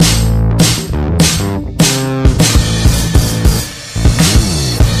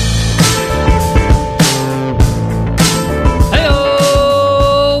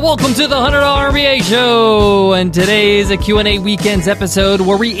the $100 MBA Show, and today's a Q&A Weekends episode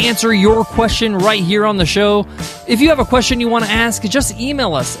where we answer your question right here on the show. If you have a question you want to ask, just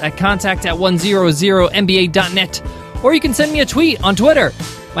email us at contact@100mba.net, or you can send me a tweet on Twitter.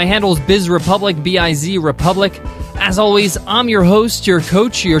 My handle is BizRepublic, B-I-Z Republic. As always, I'm your host, your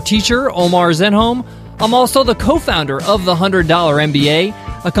coach, your teacher, Omar Zenhom. I'm also the co-founder of the $100 MBA,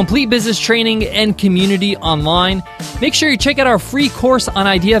 a complete business training and community online. Make sure you check out our free course on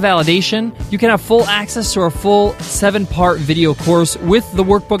idea validation. You can have full access to our full 7-part video course with the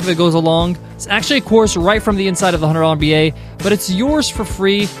workbook that goes along. It's actually a course right from the inside of the $100 MBA, but it's yours for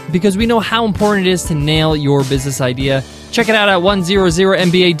free because we know how important it is to nail your business idea. Check it out at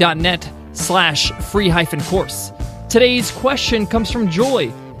 100mba.net/free-course. Today's question comes from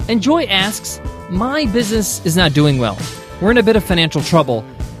Joy, and Joy asks, my business is not doing well. We're in a bit of financial trouble,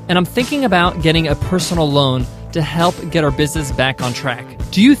 and I'm thinking about getting a personal loan to help get our business back on track.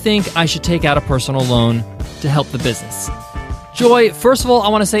 Do you think I should take out a personal loan to help the business? Joy, first of all, I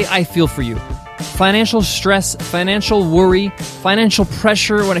want to say I feel for you. Financial stress, financial worry, financial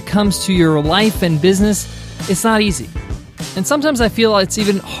pressure when it comes to your life and business, it's not easy. And sometimes I feel it's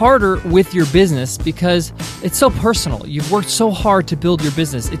even harder with your business because it's so personal. You've worked so hard to build your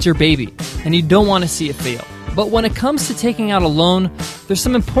business. It's your baby, and you don't want to see it fail. But when it comes to taking out a loan, there's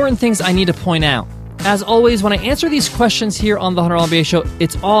some important things I need to point out. As always, when I answer these questions here on the $100 MBA Show,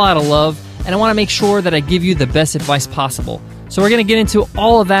 it's all out of love, and I want to make sure that I give you the best advice possible. So we're going to get into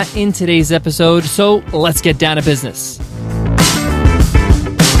all of that in today's episode, so let's get down to business.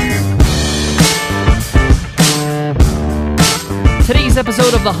 Today's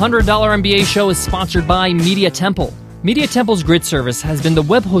episode of the $100 MBA Show is sponsored by Media Temple. Media Temple's grid service has been the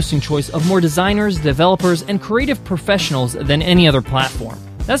web hosting choice of more designers, developers, and creative professionals than any other platform.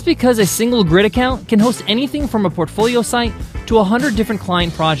 That's because a single grid account can host anything from a portfolio site to 100 different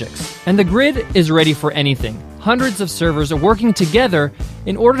client projects. And the grid is ready for anything. Hundreds of servers are working together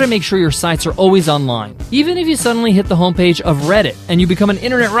in order to make sure your sites are always online. Even if you suddenly hit the homepage of Reddit and you become an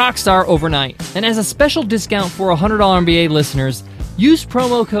internet rock star overnight. And as a special discount for $100 MBA listeners, use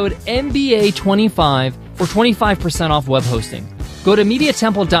promo code MBA25 for 25% off web hosting. Go to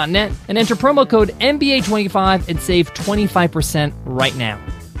MediaTemple.net and enter promo code MBA25 and save 25% right now.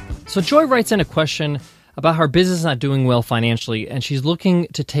 So Joy writes in a question about her business is not doing well financially, and she's looking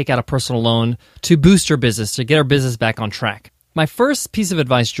to take out a personal loan to boost her business, to get her business back on track. My first piece of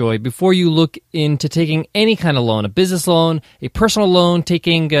advice, Joy, before you look into taking any kind of loan, a business loan, a personal loan,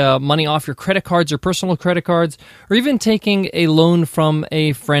 taking money off your credit cards or personal credit cards, or even taking a loan from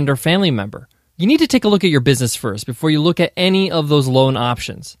a friend or family member, you need to take a look at your business first before you look at any of those loan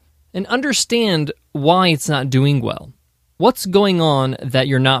options and understand why it's not doing well. What's going on that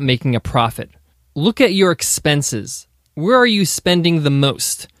you're not making a profit? Look at your expenses. Where are you spending the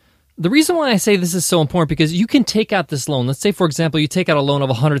most? The reason why I say this is so important because you can take out this loan. Let's say, for example, you take out a loan of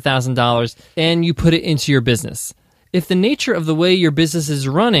 $100,000 and you put it into your business. If the nature of the way your business is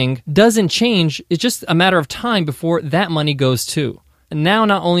running doesn't change, it's just a matter of time before that money goes too. And now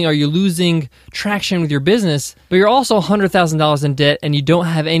not only are you losing traction with your business, but you're also $100,000 in debt and you don't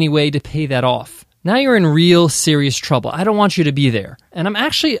have any way to pay that off. Now you're in real serious trouble. I don't want you to be there. And I'm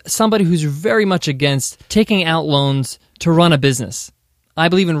actually somebody who's very much against taking out loans to run a business. I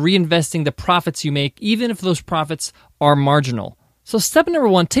believe in reinvesting the profits you make, even if those profits are marginal. So step number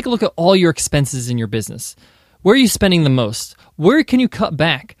one, take a look at all your expenses in your business. Where are you spending the most? Where can you cut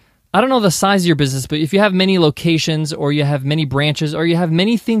back? I don't know the size of your business, but if you have many locations or you have many branches or you have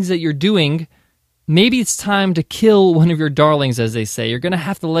many things that you're doing, maybe it's time to kill one of your darlings, as they say. You're going to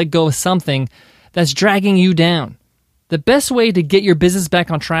have to let go of something that's dragging you down. The best way to get your business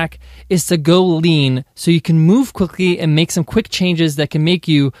back on track is to go lean so you can move quickly and make some quick changes that can make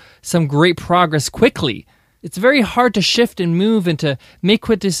you some great progress quickly. It's very hard to shift and move and to make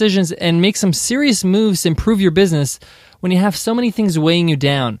quick decisions and make some serious moves to improve your business when you have so many things weighing you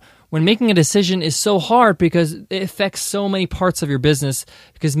down. When making a decision is so hard because it affects so many parts of your business,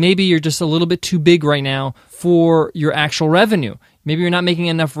 because maybe you're just a little bit too big right now for your actual revenue. Maybe you're not making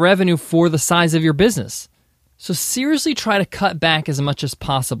enough revenue for the size of your business. So seriously try to cut back as much as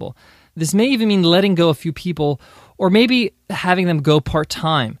possible. This may even mean letting go a few people or maybe having them go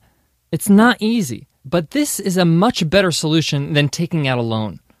part-time. It's not easy, but this is a much better solution than taking out a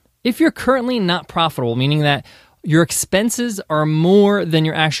loan. If you're currently not profitable, meaning that your expenses are more than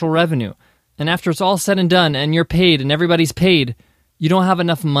your actual revenue, and after it's all said and done and you're paid and everybody's paid, you don't have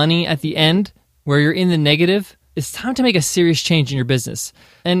enough money at the end where you're in the negative, it's time to make a serious change in your business.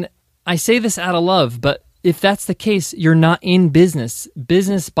 And I say this out of love, but if that's the case, you're not in business.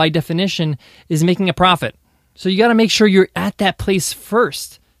 Business, by definition, is making a profit. So you got to make sure you're at that place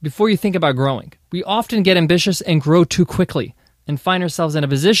first. before you think about growing. We often get ambitious and grow too quickly and find ourselves in a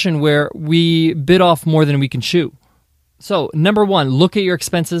position where we bit off more than we can chew. So, number one, look at your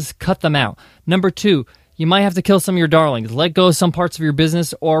expenses, cut them out. Number two, you might have to kill some of your darlings. Let go of some parts of your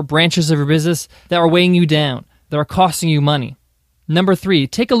business or branches of your business that are weighing you down, that are costing you money. Number three,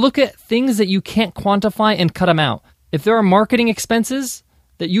 take a look at things that you can't quantify and cut them out. If there are marketing expenses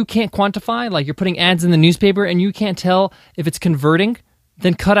that you can't quantify, like you're putting ads in the newspaper and you can't tell if it's converting,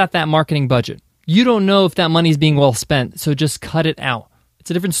 then cut out that marketing budget. You don't know if that money is being well spent, so just cut it out. It's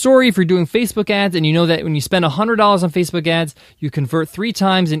a different story if you're doing Facebook ads and you know that when you spend $100 on Facebook ads, you convert 3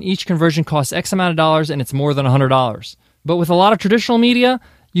 times and each conversion costs X amount of dollars and it's more than $100. But with a lot of traditional media,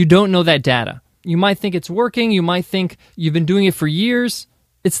 you don't know that data. You might think it's working. You might think you've been doing it for years.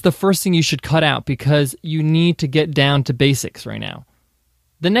 It's the first thing you should cut out because you need to get down to basics right now.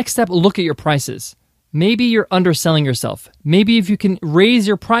 The next step, look at your prices. Maybe you're underselling yourself. Maybe if you can raise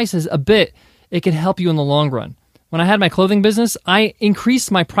your prices a bit, it can help you in the long run. When I had my clothing business, I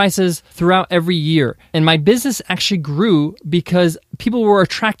increased my prices throughout every year. And my business actually grew because people were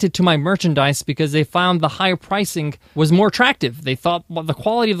attracted to my merchandise because they found the higher pricing was more attractive. They thought the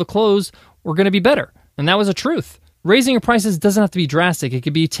quality of the clothes were going to be better. And that was the truth. Raising your prices doesn't have to be drastic. It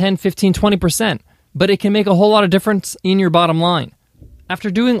could be 10, 15, 20%. But it can make a whole lot of difference in your bottom line. After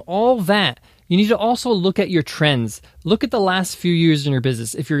doing all that, you need to also look at your trends. Look at the last few years in your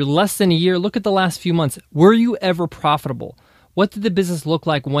business. If you're less than a year, look at the last few months. Were you ever profitable? What did the business look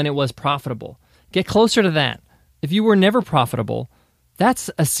like when it was profitable? Get closer to that. If you were never profitable, that's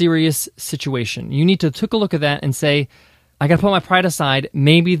a serious situation. You need to take a look at that and say, I got to put my pride aside.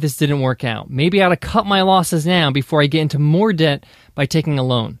 Maybe this didn't work out. Maybe I got to cut my losses now before I get into more debt by taking a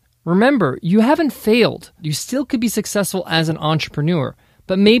loan. Remember, you haven't failed. You still could be successful as an entrepreneur,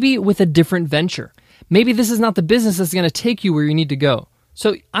 but maybe with a different venture. Maybe this is not the business that's going to take you where you need to go.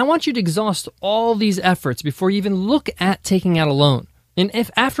 So I want you to exhaust all these efforts before you even look at taking out a loan. And if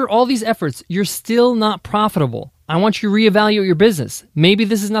after all these efforts, you're still not profitable, I want you to reevaluate your business. Maybe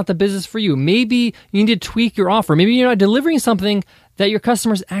this is not the business for you. Maybe you need to tweak your offer. Maybe you're not delivering something that your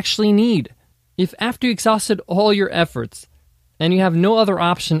customers actually need. If after you exhausted all your efforts and you have no other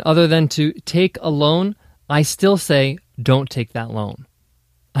option other than to take a loan, I still say don't take that loan.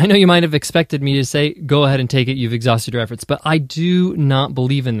 I know you might have expected me to say, go ahead and take it, you've exhausted your efforts, but I do not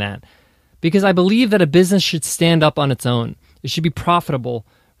believe in that because I believe that a business should stand up on its own. It should be profitable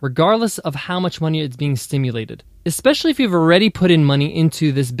regardless of how much money it's being stimulated, especially if you've already put in money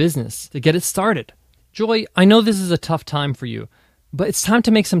into this business to get it started. Joy, I know this is a tough time for you, but it's time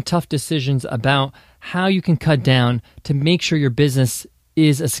to make some tough decisions about how you can cut down to make sure your business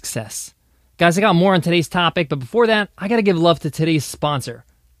is a success. Guys, I got more on today's topic, but before that, I got to give love to today's sponsor,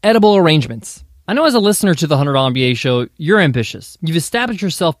 Edible Arrangements. I know as a listener to the $100 MBA show, you're ambitious. You've established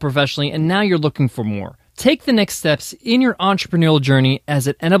yourself professionally, and now you're looking for more. Take the next steps in your entrepreneurial journey as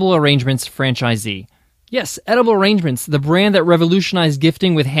an Edible Arrangements franchisee. Yes, Edible Arrangements, the brand that revolutionized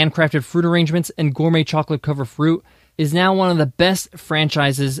gifting with handcrafted fruit arrangements and gourmet chocolate-covered fruit, is now one of the best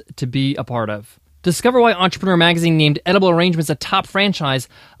franchises to be a part of. Discover why Entrepreneur Magazine named Edible Arrangements a top franchise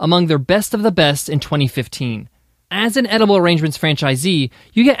among their best of the best in 2015. As an Edible Arrangements franchisee,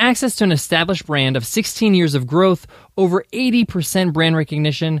 you get access to an established brand of 16 years of growth, over 80% brand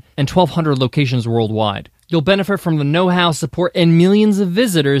recognition, and 1,200 locations worldwide. You'll benefit from the know-how, support, and millions of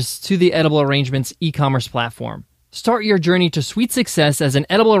visitors to the Edible Arrangements e-commerce platform. Start your journey to sweet success as an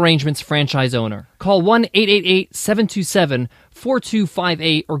Edible Arrangements franchise owner. Call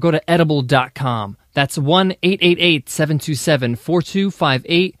 1-888-727-4258 or go to edible.com. That's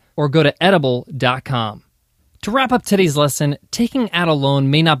 1-888-727-4258 or go to edible.com. To wrap up today's lesson, taking out a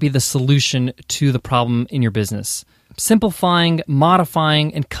loan may not be the solution to the problem in your business. Simplifying,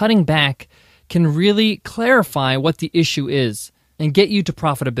 modifying, and cutting back can really clarify what the issue is and get you to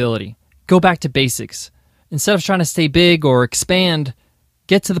profitability. Go back to basics. Instead of trying to stay big or expand,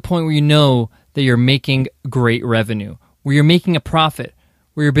 get to the point where you know that you're making great revenue, where you're making a profit,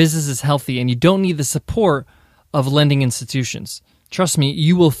 where your business is healthy, and you don't need the support of lending institutions. Trust me,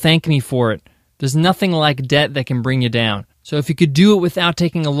 you will thank me for it. There's nothing like debt that can bring you down. So if you could do it without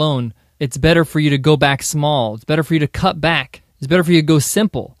taking a loan, it's better for you to go back small. It's better for you to cut back. It's better for you to go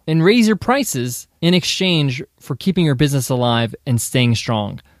simple and raise your prices in exchange for keeping your business alive and staying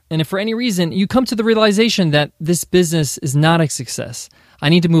strong. And if for any reason you come to the realization that this business is not a success, I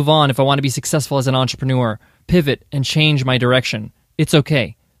need to move on if I want to be successful as an entrepreneur, pivot and change my direction, it's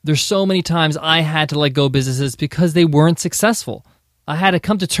okay. There's so many times I had to let go of businesses because they weren't successful. I had to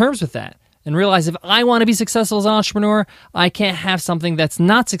come to terms with that and realize if I want to be successful as an entrepreneur, I can't have something that's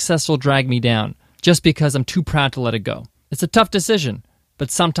not successful drag me down just because I'm too proud to let it go. It's a tough decision, but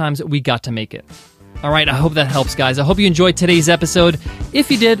sometimes we got to make it. All right, I hope that helps, guys. I hope you enjoyed today's episode.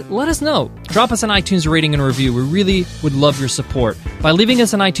 If you did, let us know. Drop us an iTunes rating and review. We really would love your support. By leaving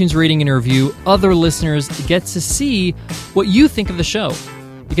us an iTunes rating and review, other listeners get to see what you think of the show.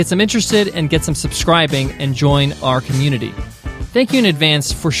 It gets them interested and gets them subscribing and join our community. Thank you in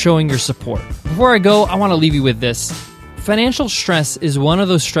advance for showing your support. Before I go, I want to leave you with this. Financial stress is one of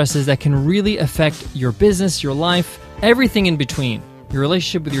those stresses that can really affect your business, your life, everything in between. Your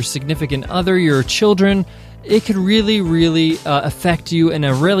relationship with your significant other, your children, it could really affect you in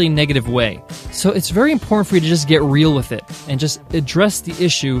a really negative way. So it's very important for you to just get real with it and just address the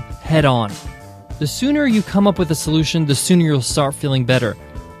issue head on. The sooner you come up with a solution, the sooner you'll start feeling better.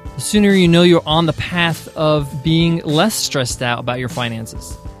 The sooner you know you're on the path of being less stressed out about your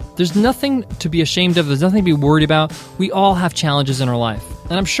finances. There's nothing to be ashamed of. There's nothing to be worried about. We all have challenges in our life.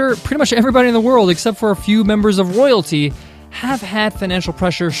 And I'm sure pretty much everybody in the world, except for a few members of royalty, have had financial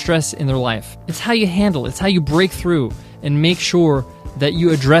pressure, stress in their life. It's how you handle it. It's how you break through and make sure that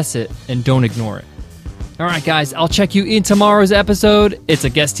you address it and don't ignore it. All right, guys, I'll check you in tomorrow's episode. It's a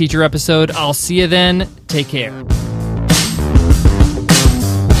guest teacher episode. I'll see you then. Take care.